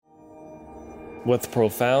With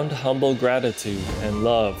profound humble gratitude and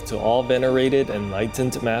love to all venerated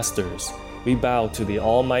enlightened masters, we bow to the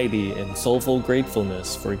Almighty in soulful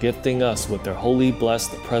gratefulness for gifting us with their holy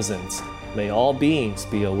blessed presence. May all beings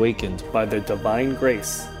be awakened by their divine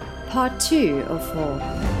grace. Part 2 of 4.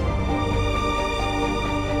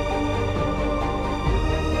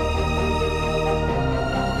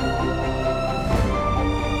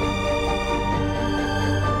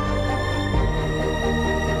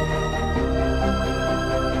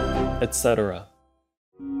 Etc.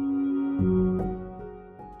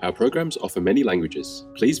 Our programs offer many languages.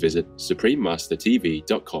 Please visit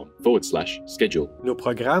suprememastertv.com/schedule. Nos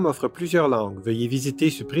programas offrent plusieurs langues. Veuillez visiter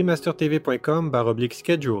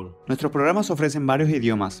suprememastertv.com/schedule. Nuestros programas ofrecen varios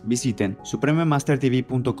idiomas. Visiten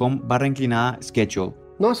suprememastertv.com/schedule.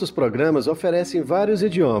 Nossos programas oferecem vários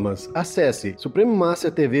idiomas. Acesse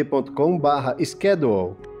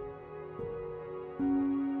suprememastertv.com/schedule.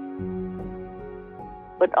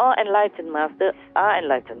 But all enlightened masters are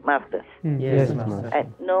enlightened masters. Yes, Master.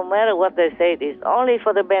 And no matter what they say, it is only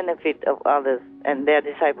for the benefit of others and their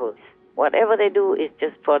disciples. Whatever they do is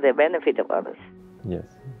just for the benefit of others. Yes.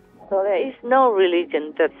 So there is no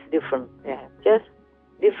religion that's different. Yeah. Just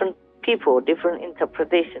different people, different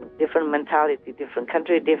interpretation, different mentality, different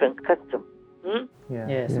country, different custom. Yeah.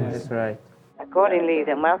 Yes, that's right. Accordingly,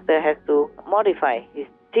 the master has to modify his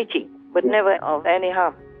teaching, but never of any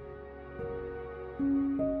harm.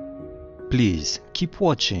 Please keep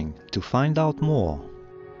watching to find out more.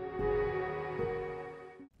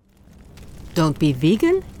 Don't be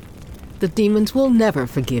vegan? The demons will never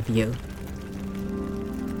forgive you.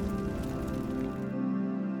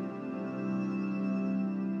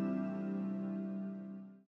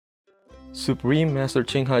 Supreme Master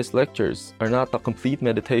Ching Hai's lectures are not a complete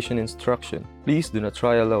meditation instruction. Please do not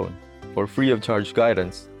try alone. For free of charge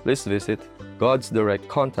guidance, please visit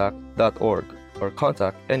godsdirectcontact.org or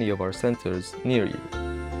contact any of our centers near you.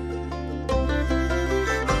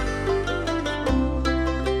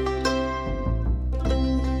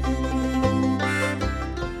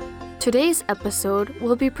 Today's episode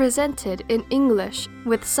will be presented in English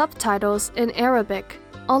with subtitles in Arabic.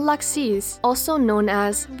 All Laxis, also known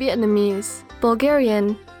as Vietnamese,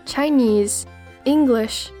 Bulgarian, Chinese,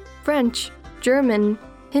 English, French, German,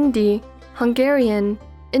 Hindi, Hungarian,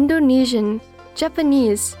 Indonesian,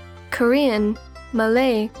 Japanese, Korean,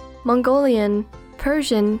 Malay, Mongolian,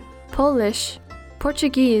 Persian, Polish,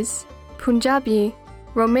 Portuguese, Punjabi,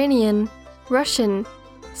 Romanian, Russian,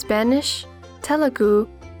 Spanish, Telugu,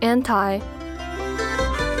 and Thai.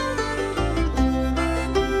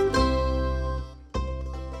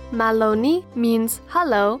 Maloni means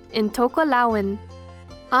hello in Tokelauan.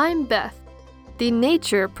 I'm Beth, the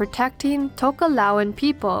nature-protecting Tokelauan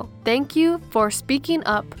people. Thank you for speaking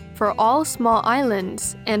up for all small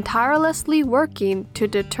islands and tirelessly working to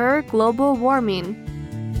deter global warming.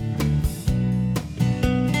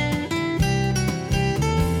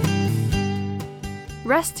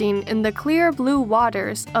 Resting in the clear blue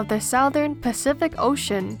waters of the southern Pacific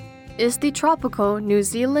Ocean is the tropical New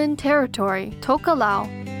Zealand territory, Tokelau.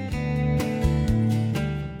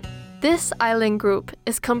 This island group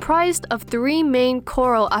is comprised of 3 main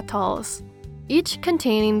coral atolls, each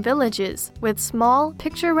containing villages with small,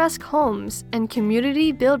 picturesque homes and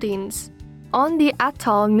community buildings. On the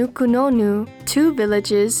atoll Nukunonu, 2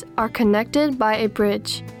 villages are connected by a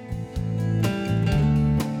bridge.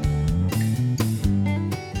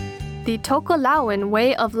 The Tokelauan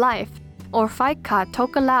way of life, or Faika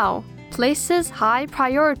Tokelau, places high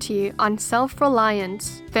priority on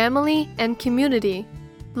self-reliance, family, and community.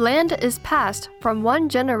 Land is passed from one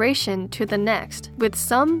generation to the next, with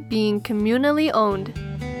some being communally owned.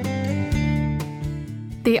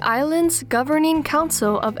 The island's governing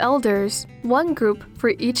council of elders, one group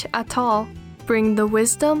for each atoll, bring the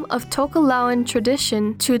wisdom of Tokelauan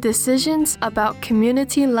tradition to decisions about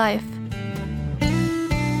community life.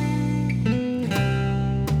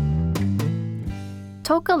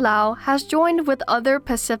 Tokelau has joined with other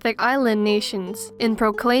Pacific Island nations in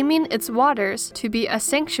proclaiming its waters to be a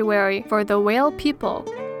sanctuary for the whale people.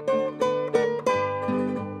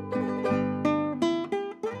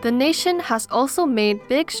 The nation has also made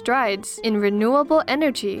big strides in renewable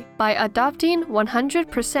energy by adopting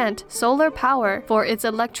 100% solar power for its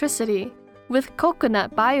electricity, with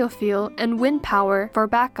coconut biofuel and wind power for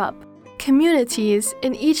backup. Communities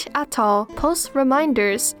in each atoll post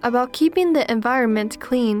reminders about keeping the environment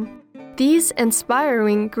clean. These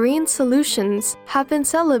inspiring green solutions have been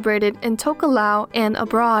celebrated in Tokelau and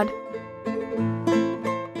abroad.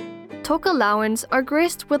 Tokelauans are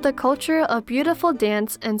graced with a culture of beautiful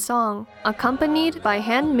dance and song, accompanied by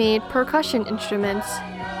handmade percussion instruments.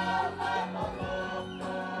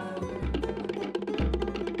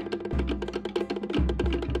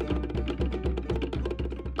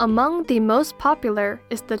 Among the most popular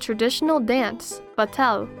is the traditional dance,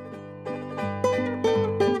 Batel.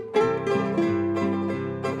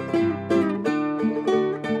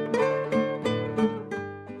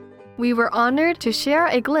 We were honored to share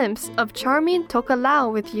a glimpse of charming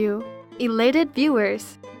Tokelau with you, elated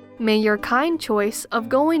viewers. May your kind choice of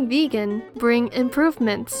going vegan bring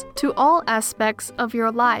improvements to all aspects of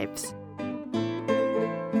your lives.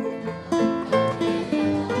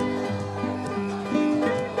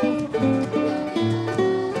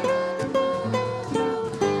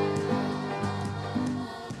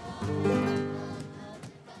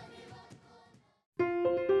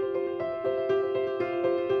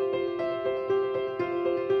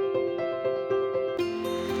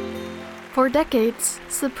 For decades,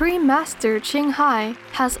 Supreme Master Ching Hai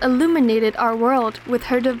has illuminated our world with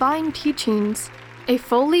her divine teachings. A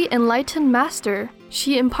fully enlightened master,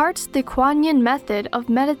 she imparts the Kuan Yin method of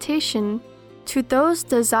meditation to those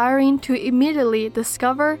desiring to immediately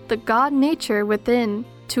discover the God nature within,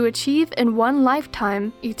 to achieve in one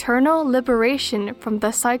lifetime eternal liberation from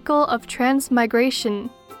the cycle of transmigration.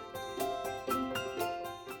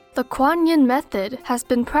 The Kuan Yin method has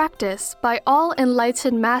been practiced by all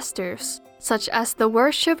enlightened masters, such as the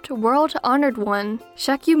worshipped world-honored one,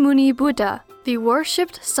 Shakyamuni Buddha, the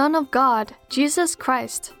worshipped Son of God, Jesus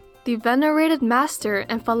Christ, the venerated master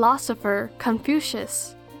and philosopher,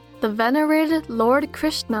 Confucius, the venerated Lord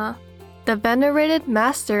Krishna, the venerated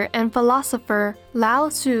master and philosopher, Lao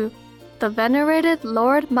Tzu, the venerated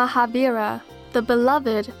Lord Mahavira, the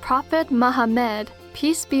beloved Prophet Muhammad,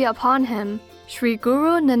 peace be upon him, Sri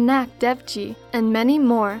Guru Nanak Dev Ji, and many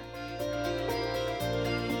more.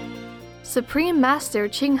 Supreme Master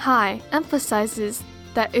Ching Hai emphasizes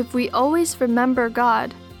that if we always remember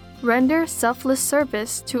God, render selfless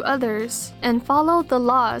service to others, and follow the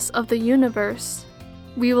laws of the universe,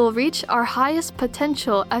 we will reach our highest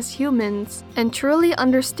potential as humans and truly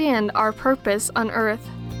understand our purpose on earth.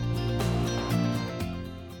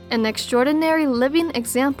 An extraordinary living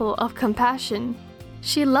example of compassion,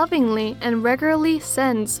 she lovingly and regularly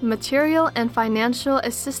sends material and financial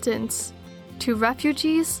assistance to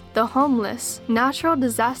refugees, the homeless, natural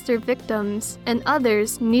disaster victims, and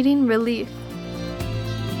others needing relief.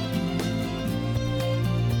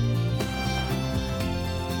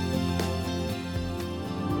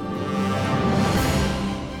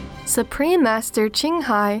 Supreme Master Ching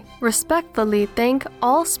Hai respectfully thank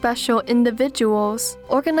all special individuals,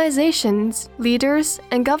 organizations, leaders,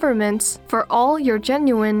 and governments for all your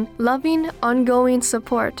genuine, loving, ongoing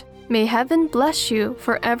support. May heaven bless you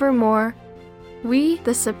forevermore. We,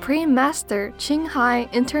 the Supreme Master Ching Hai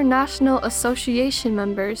International Association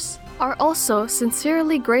members, are also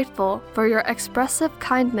sincerely grateful for your expressive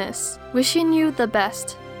kindness, wishing you the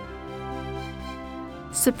best.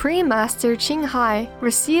 Supreme Master Ching Hai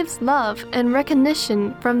receives love and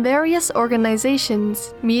recognition from various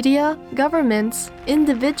organizations, media, governments,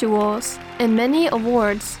 individuals, and many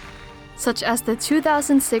awards, such as the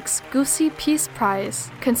 2006 Gusi Peace Prize,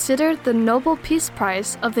 considered the Nobel Peace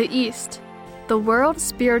Prize of the East, the World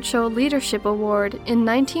Spiritual Leadership Award in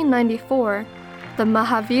 1994, the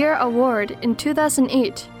Mahavir Award in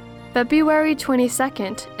 2008, February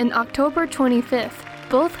 22nd and October 25th,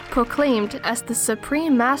 both proclaimed as the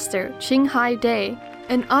Supreme Master Ching Hai Day,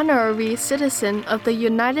 an honorary citizen of the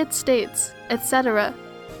United States, etc.,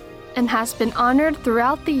 and has been honored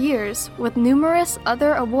throughout the years with numerous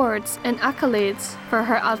other awards and accolades for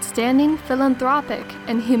her outstanding philanthropic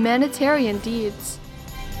and humanitarian deeds.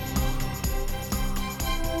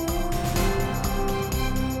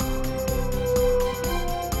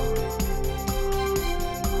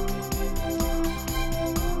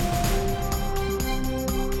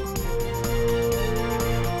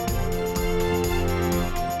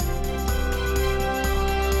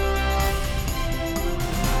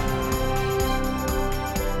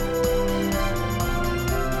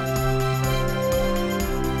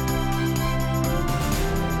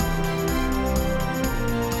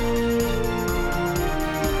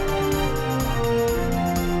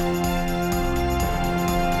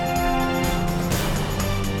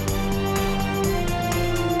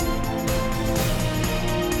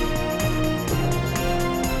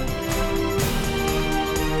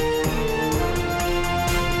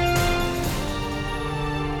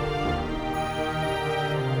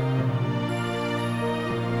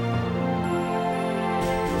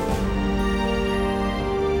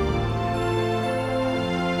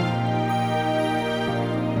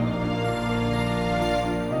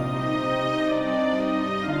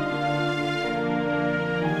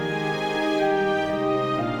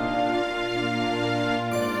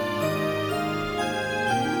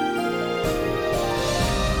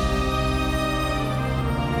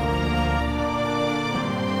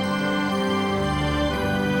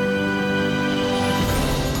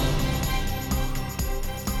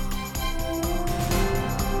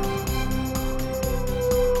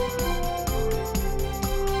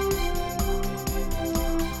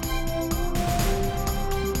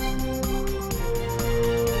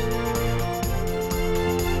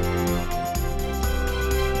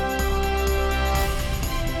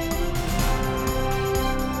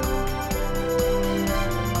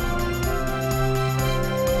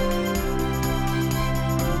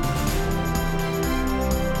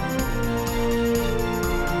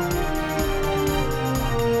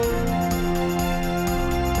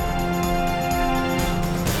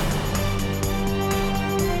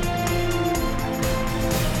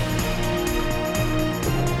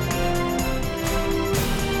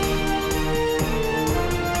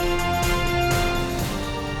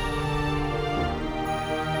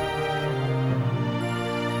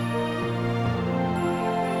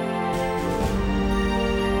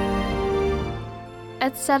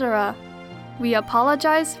 etc. We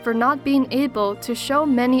apologize for not being able to show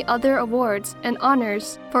many other awards and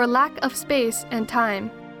honors for lack of space and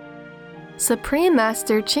time. Supreme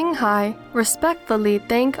Master Ching Hai respectfully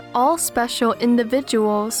thank all special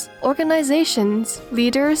individuals, organizations,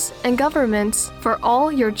 leaders, and governments for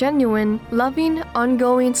all your genuine, loving,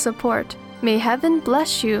 ongoing support. May heaven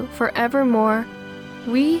bless you forevermore.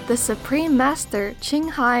 We, the Supreme Master Ching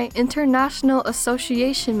Hai International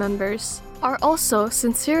Association members, are also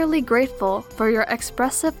sincerely grateful for your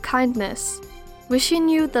expressive kindness. Wishing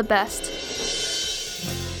you the best.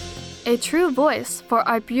 A true voice for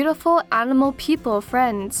our beautiful animal people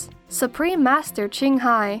friends, Supreme Master Ching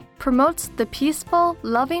Hai promotes the peaceful,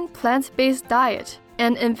 loving plant-based diet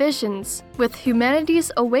and envisions, with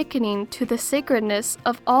humanity's awakening to the sacredness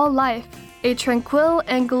of all life, a tranquil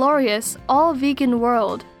and glorious all-vegan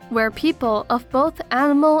world where people of both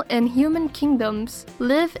animal and human kingdoms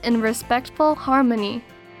live in respectful harmony.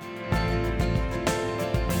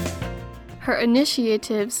 Her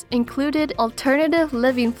initiatives included alternative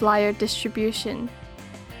living flyer distribution,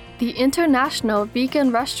 the international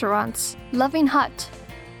vegan restaurants Loving Hut,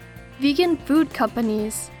 vegan food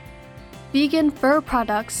companies, vegan fur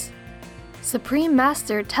products, Supreme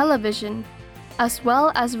Master Television, as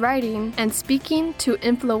well as writing and speaking to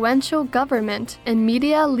influential government and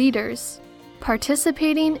media leaders,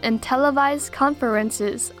 participating in televised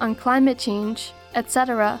conferences on climate change,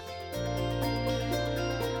 etc.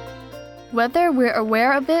 Whether we're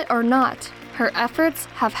aware of it or not, her efforts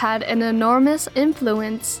have had an enormous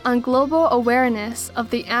influence on global awareness of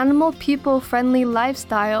the animal people-friendly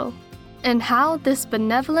lifestyle and how this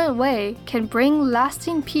benevolent way can bring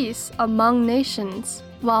lasting peace among nations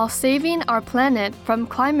while saving our planet from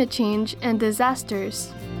climate change and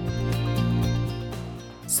disasters.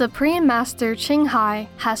 Supreme Master Ching Hai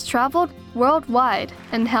has traveled worldwide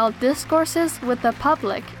and held discourses with the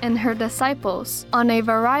public and her disciples on a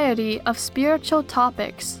variety of spiritual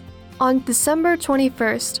topics. On December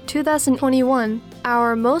 21st, 2021,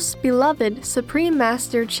 our most beloved Supreme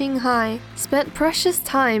Master Ching Hai spent precious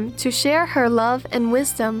time to share her love and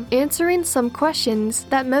wisdom answering some questions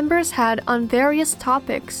that members had on various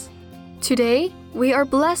topics. Today, we are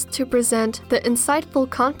blessed to present the insightful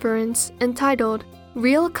conference entitled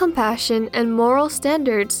Real Compassion and Moral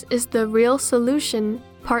Standards is the Real Solution,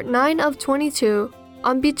 Part 9 of 22,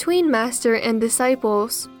 on Between Master and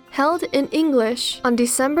Disciples, held in English on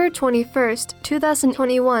December 21st,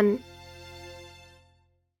 2021.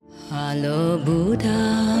 Hello,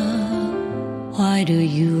 Buddha, why do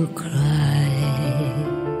you cry?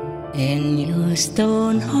 In your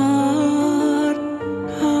stone heart,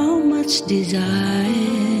 how much desire?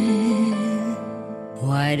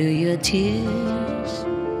 Why do your tears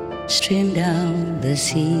stream down the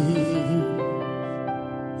sea?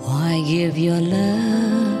 Why give your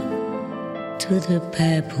love to the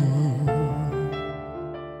pebble?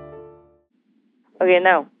 Okay,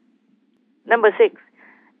 now, number 6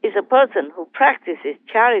 is a person who practices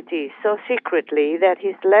charity so secretly that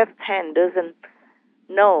his left hand doesn't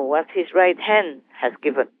know what his right hand has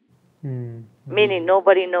given. Meaning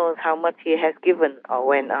nobody knows how much he has given or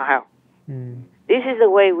when or how. This is the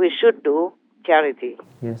way we should do charity.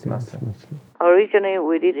 Yes, Master. Originally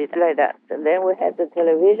we did it like that. And then we had the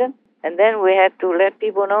television. And then we had to let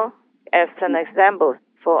people know as an example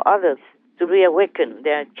for others to reawaken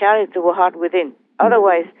their charitable heart within.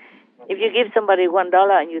 Otherwise, if you give somebody $1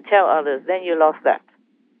 and you tell others, then you lost that.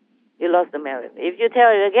 You lost the merit. If you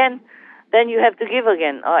tell it again, then you have to give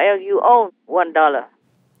again, or else you owe $1.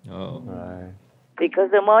 Oh, right. Because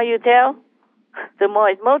the more you tell, the more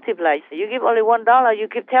it multiplies. You give only $1, you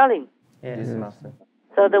keep telling. Yes, Master.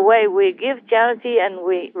 So the way we give charity and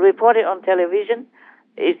we report it on television,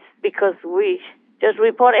 it's because we just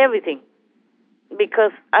report everything.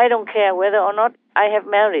 Because I don't care whether or not I have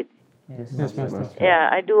merit. Yes, Master. Yeah,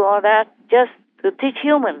 I do all that just to teach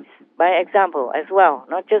humans by example as well,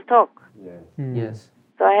 not just talk. Yes.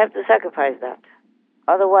 So I have to sacrifice that.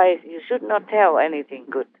 Otherwise, you should not tell anything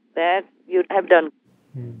good that you have done.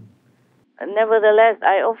 Nevertheless,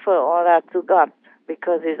 I offer all that to God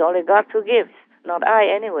because it's only God who gives, not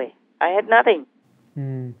I anyway. I had nothing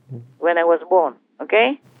when I was born,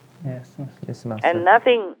 okay? Yes, Master. And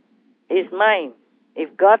nothing is mine.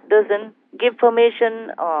 If God doesn't give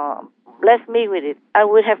permission or bless me with it, I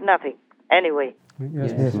will have nothing anyway.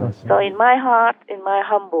 Yes, Master. So in my heart, in my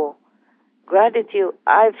humble gratitude,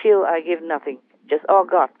 I feel I give nothing, just all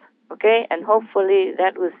God, okay? And hopefully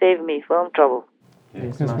that will save me from trouble.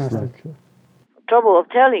 Yes, Master. Trouble of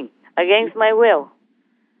telling against my will.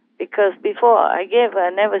 Because before I gave, I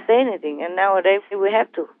never say anything, and nowadays we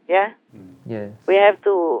have to, yeah? Yes. We have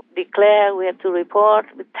to declare, we have to report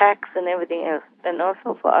with tax and everything else, and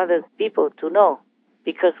also for other people to know,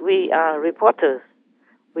 because we are reporters.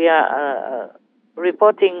 We are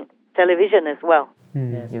reporting television as well.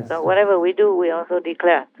 Yes. So whatever we do, we also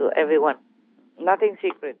declare to everyone. Nothing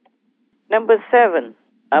secret. Number 7,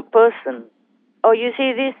 a person. Oh, you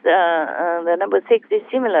see this, the number 6 is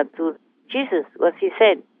similar to Jesus, what he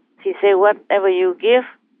said. He said, whatever you give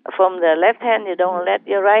from the left hand, you don't let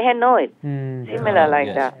your right hand know it. Similar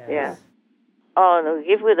like that, yeah. Oh, no,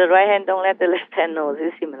 give with the right hand, don't let the left hand know.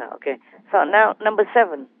 This is similar, okay. So now, number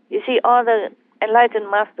 7. You see, all the enlightened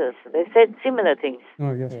masters, they said similar things.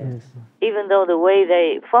 Oh, yes. Even though the way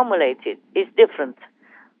they formulate it is different.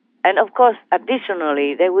 And of course,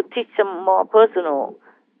 additionally, they would teach some more personal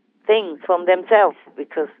things from themselves,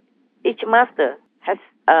 because each master has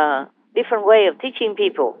a different way of teaching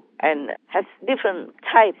people and has different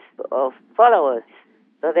types of followers.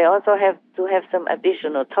 So they also have to have some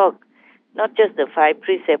additional talk, not just the 5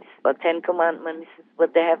 precepts or 10 commandments,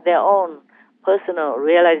 but they have their own personal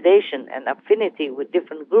realization and affinity with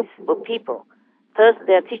different groups of people. Thus,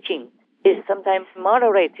 their teaching is sometimes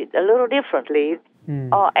moderated a little differently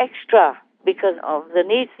or extra because of the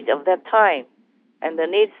needs of that time and the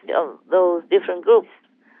needs of those different groups.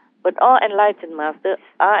 But all enlightened masters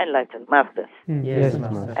are enlightened masters. Yes,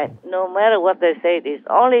 Master. And no matter what they say, it is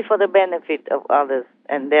only for the benefit of others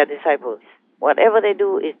and their disciples. Whatever they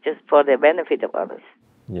do is just for the benefit of others.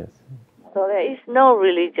 Yes. So there is no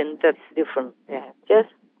religion that's different. Yeah, just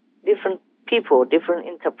different people, different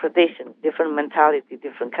interpretation, different mentality,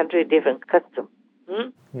 different country, different custom.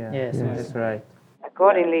 Yes, that's right.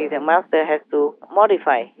 Accordingly, the master has to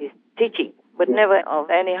modify his teaching, but never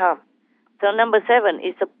of any harm. So number 7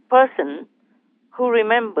 is a person who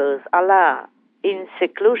remembers Allah in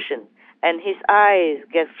seclusion and his eyes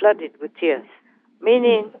get flooded with tears,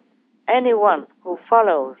 meaning anyone who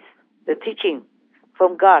follows the teaching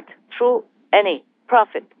from God through any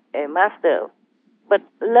prophet, a master, but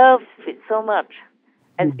loves it so much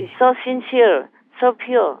and is so sincere, so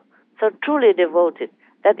pure, so truly devoted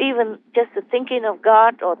that even just the thinking of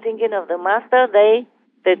God or thinking of the master, they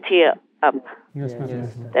tear up. Yes.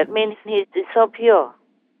 That means he is so pure.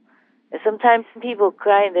 And sometimes people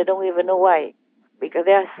cry and they don't even know why, because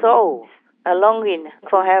their souls are longing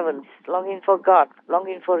for heaven, longing for God,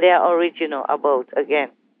 longing for their original abode again.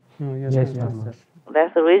 Yes, Master.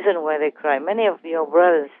 That's the reason why they cry. Many of your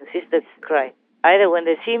brothers and sisters cry. Either when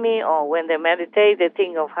they see me or when they meditate, they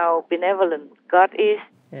think of how benevolent God is,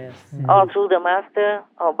 Yes. all through the Master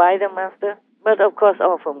or by the Master, but of course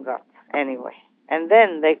all from God anyway. And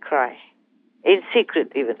then they cry. In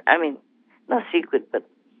secret even. I mean, not secret, but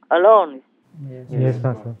alone. Yes,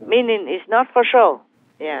 Master. Meaning it's not for show.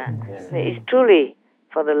 Yeah. It's truly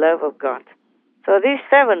for the love of God. So this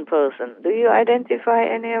 7 person, do you identify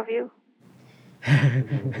any of you?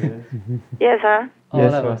 Yes, huh?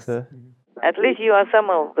 Yes, Master. At least you are some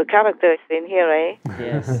of the characters in here, eh?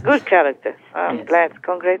 Yes. Good characters. I'm glad.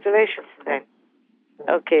 Congratulations then.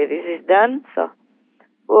 Okay, this is done. So,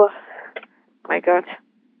 oh, my God.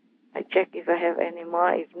 I check if I have any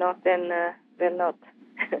more. If not, then not.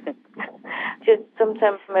 Just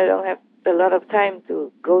sometimes I don't have a lot of time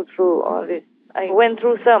to go through all this. I went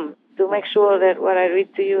through some to make sure that what I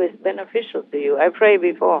read to you is beneficial to you. I pray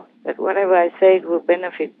before that whatever I say will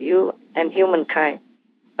benefit you and humankind.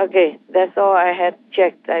 Okay, that's all I had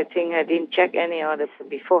checked. I think I didn't check any other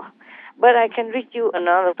before. But I can read you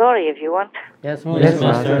another story if you want. Yes,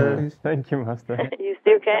 Master. Thank you, Master. You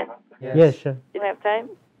still can? Yes, sure. You have time?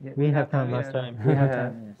 We have time, Master. We have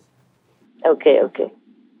time. Okay.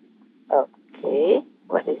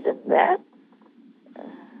 What is that?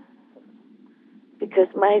 Because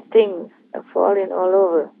my things are falling all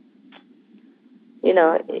over. You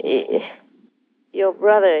know, your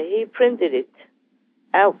brother, he printed it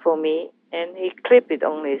out for me and he clipped it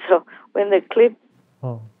only. So when the clip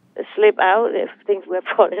slip out, if things were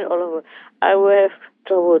falling all over, I will have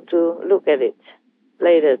trouble to look at it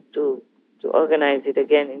later to organize it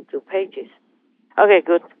again into pages. Okay,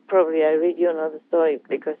 good. Probably I read you another story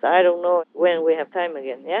because I don't know when we have time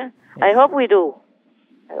again, yeah? Yes. I hope we do.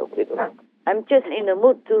 I'm just in the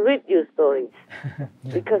mood to read you stories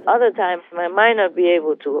because other times I might not be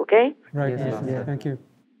able to, okay? Right, yes. Thank you.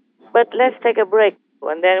 But let's take a break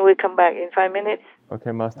and then we come back in 5 minutes.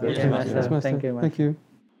 Okay, Master. Yes, Master. Thank you, Master. Thank you.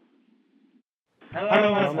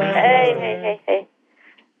 Hello, Master. Hey.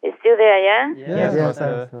 You still there, yeah? Yes,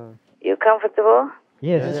 Master. You comfortable?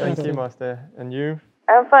 Yes, thank you, Master. And you?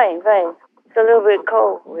 I'm fine. It's a little bit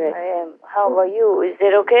cold where I am. How about you? Is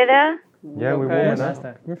it okay there? Yeah, we're warm enough.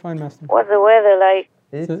 We're fine, Master. What's the weather like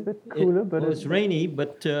It's a bit cooler, but it's rainy,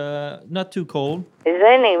 but not too cold. It's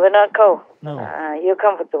raining, but not cold. No. You're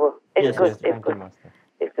comfortable. It's Yes, good. yes, It's thank good. you, Master.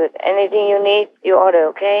 It's good. Anything you need, you order,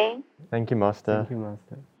 okay? Thank you, Master. Thank you,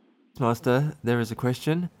 Master. Master, there is a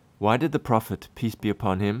question. Why did the Prophet, peace be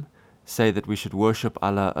upon him, say that we should worship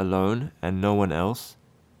Allah alone and no one else,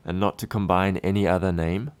 and not to combine any other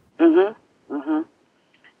name?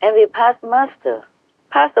 Every past master,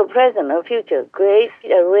 past or present or future, creates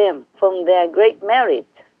a realm from their great merit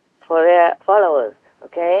for their followers,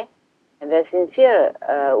 okay? And their sincere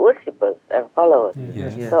worshippers and followers.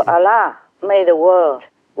 Yes. So Allah made the world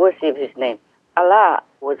worship His name. Allah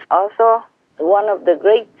was also one of the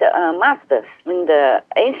great masters in the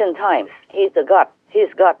ancient times. He's a God.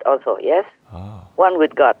 He's God also, yes? One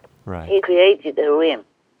with God. Right. He created a realm.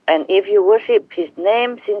 And if you worship His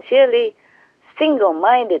name sincerely,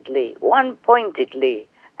 single-mindedly, one-pointedly,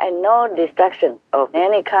 and no distraction of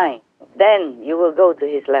any kind, then you will go to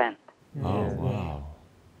His land. Oh, wow.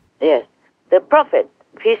 Yes. The Prophet,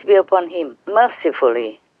 peace be upon him,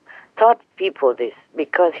 mercifully taught people this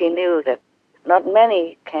because he knew that not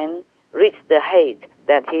many can reach the height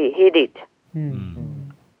that he did.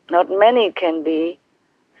 Not many can be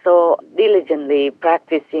so diligently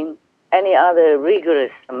practicing any other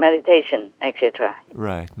rigorous meditation, etc.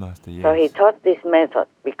 Right, Master, yes. So he taught this method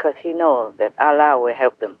because he knows that Allah will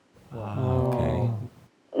help them. Okay.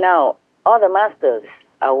 Now, all the masters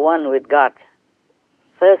are one with God.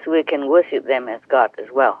 First, we can worship them as God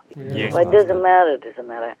as well. Yes, But it doesn't matter,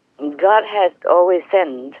 God has always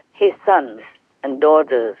sent His sons and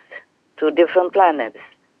daughters to different planets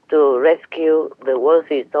to rescue the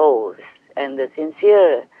worthy souls and the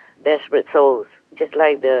sincere, desperate souls, just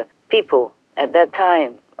like the people at that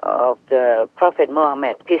time of the Prophet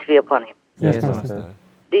Muhammad, peace be upon him. Yes, Master.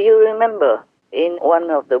 Do you remember in one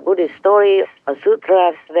of the Buddhist stories or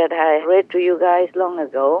sutras that I read to you guys long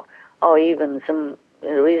ago, or even some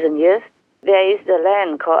recent years, there is the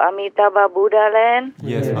land called Amitabha Buddha land.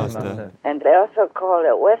 Yes, Master. And they also call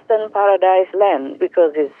it Western Paradise land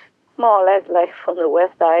because it's more or less like from the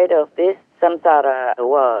west side of this samsara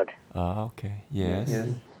world. Ah, okay. Yes.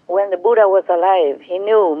 When the Buddha was alive, he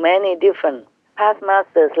knew many different past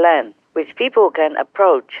masters' land which people can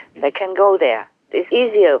approach. They can go there. It's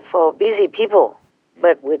easier for busy people,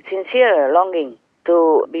 but with sincere longing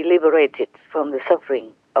to be liberated from the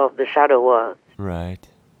suffering of the shadow world. Right.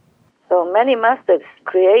 So many masters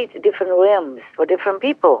create different realms for different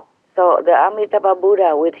people. So the Amitabha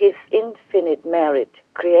Buddha, with his infinite merit,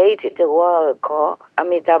 created a world called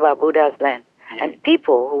Amitabha Buddha's land. And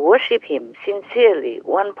people who worship him sincerely,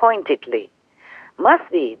 one-pointedly, must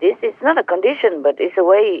be, this is not a condition, but it's a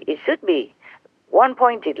way it should be,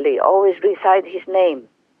 one-pointedly always recite his name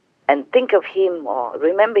and think of him or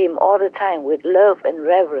remember him all the time with love and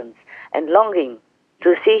reverence and longing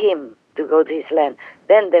to see him, to go to his land.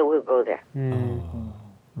 Then they will go there.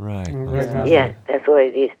 Right. Yes, that's what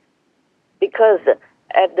it is. Because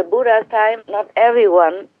at the Buddha's time, not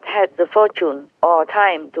everyone had the fortune or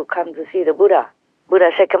time to come to see the Buddha, Buddha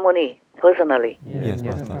Shakyamuni, personally. Yes,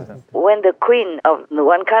 Master. When the queen of the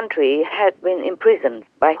one country had been imprisoned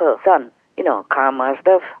by her son, karma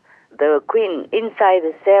stuff, the queen inside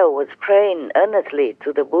the cell was praying earnestly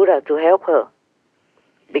to the Buddha to help her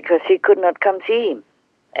because she could not come see him.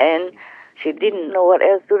 And she didn't know what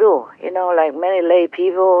else to do. Like many lay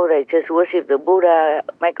people, they just worship the Buddha,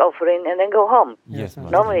 make offering, and then go home. Yes,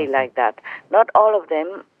 Master. Normally like that. Not all of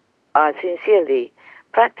them are sincerely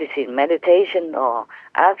practicing meditation or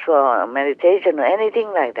ask for meditation or anything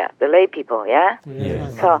like that. The lay people, yeah?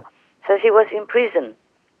 Yes. So she was in prison,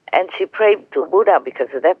 and she prayed to Buddha because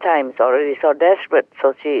at that time it's already so desperate,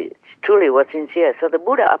 so she truly was sincere. So the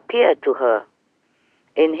Buddha appeared to her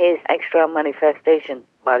in his extra manifestation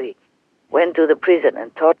body, went to the prison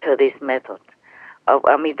and taught her this method of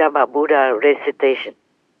Amitabha Buddha recitation.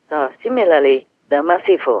 So similarly, the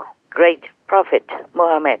merciful, great Prophet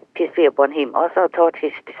Muhammad, peace be upon him, also taught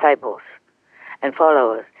his disciples and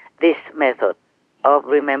followers this method of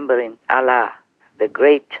remembering Allah, the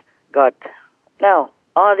great God. Now,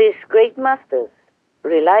 all these great masters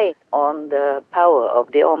rely on the power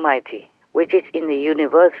of the Almighty, which is in the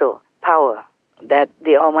universal power that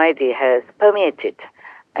the Almighty has permeated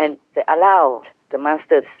and allowed the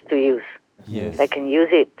masters to use. Yes. They can use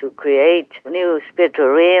it to create new spiritual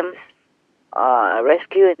realms,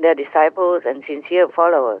 rescue their disciples and sincere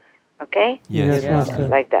followers. Okay? Yes, Master.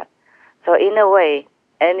 Like that. So in a way,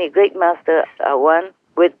 any great masters are one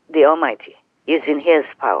with the Almighty, using His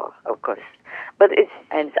power, of course. But it's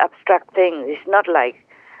an abstract thing. It's not like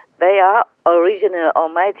they are original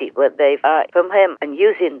Almighty, but they are from Him and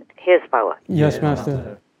using His power. Yes,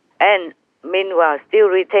 Master. And meanwhile still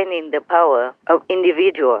retaining the power of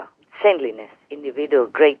individual saintliness, individual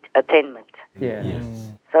great attainment. Yeah.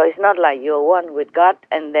 So it's not like you're one with God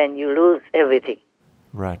and then you lose everything.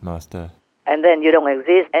 Right, Master. And then you don't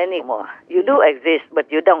exist anymore. You do exist,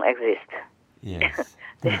 but you don't exist. Yes.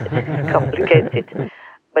 Complicated.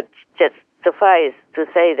 But just suffice to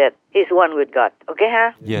say that he's one with God. Okay,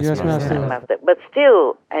 huh? Yes, Master. But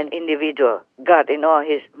still an individual, God in all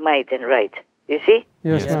his might and right. You see?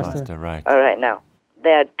 Yes, Master. Right. All right, now.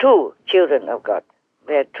 There are two children of God.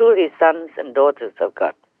 They are truly sons and daughters of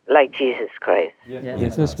God, like Jesus Christ,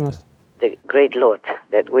 Yes, Master. the great Lord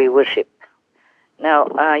that we worship. Now,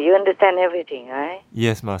 you understand everything, right?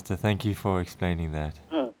 Yes, Master. Thank you for explaining that.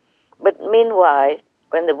 But meanwhile,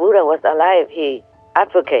 when the Buddha was alive, he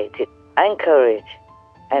advocated, encouraged,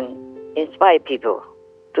 and inspired people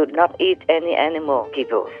to not eat any animal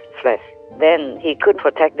people's flesh. Then he could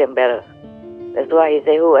protect them better. That's why he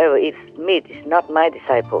said, whoever eats meat is not my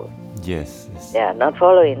disciple. Yes. Yeah, not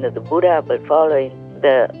following the Buddha, but following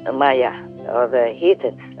the Maya, or the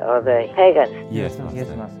heathens, or the pagans. Yes,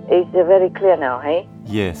 Master. It's very clear now, hey?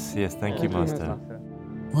 Yes. Thank you, Master.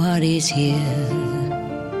 What is here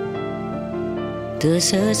to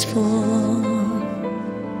search for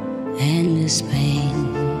endless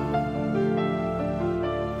pain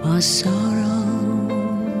or sorrow?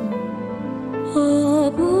 Oh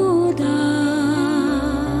Buddha,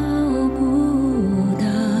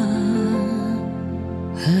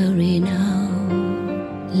 hurry now,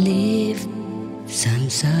 leave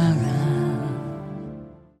samsara.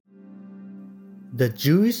 The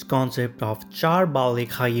Jewish concept of Char Balei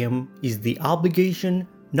Chayim is the obligation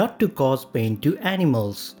not to cause pain to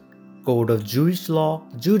animals. Code of Jewish Law,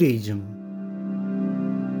 Judaism.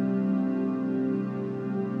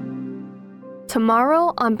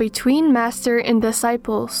 Tomorrow on Between Master and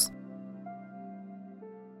Disciples.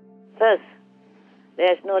 First,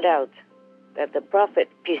 there is no doubt that the Prophet,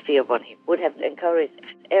 peace be upon him, would have encouraged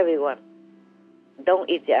everyone, don't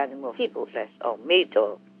eat the animal people flesh, or meat,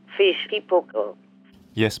 or fish, people, or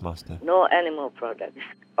Yes, Master. no animal products,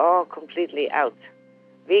 all completely out.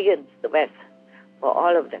 Vegans, the best for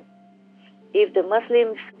all of them. If the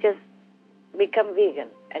Muslims just become vegan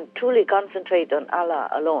and truly concentrate on Allah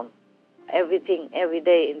alone, everything, every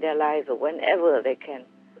day in their lives or whenever they can,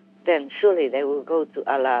 then surely they will go to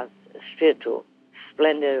Allah's spiritual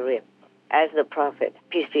splendor realm, as the Prophet,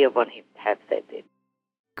 peace be upon him, have said it.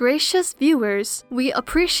 Gracious viewers, we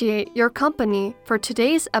appreciate your company for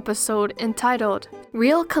today's episode entitled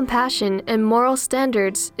Real Compassion and Moral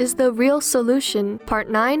Standards is the Real Solution, Part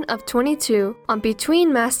 9 of 22 on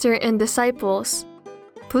Between Master and Disciples.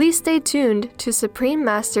 Please stay tuned to Supreme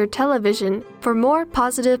Master Television for more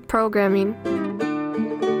positive programming.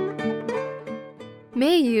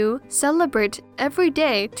 May you celebrate every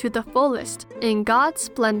day to the fullest in God's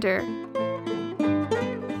splendor.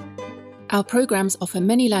 Our programs offer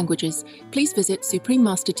many languages. Please visit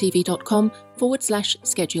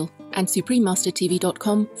suprememastertv.com/schedule and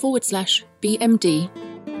suprememastertv.com/BMD.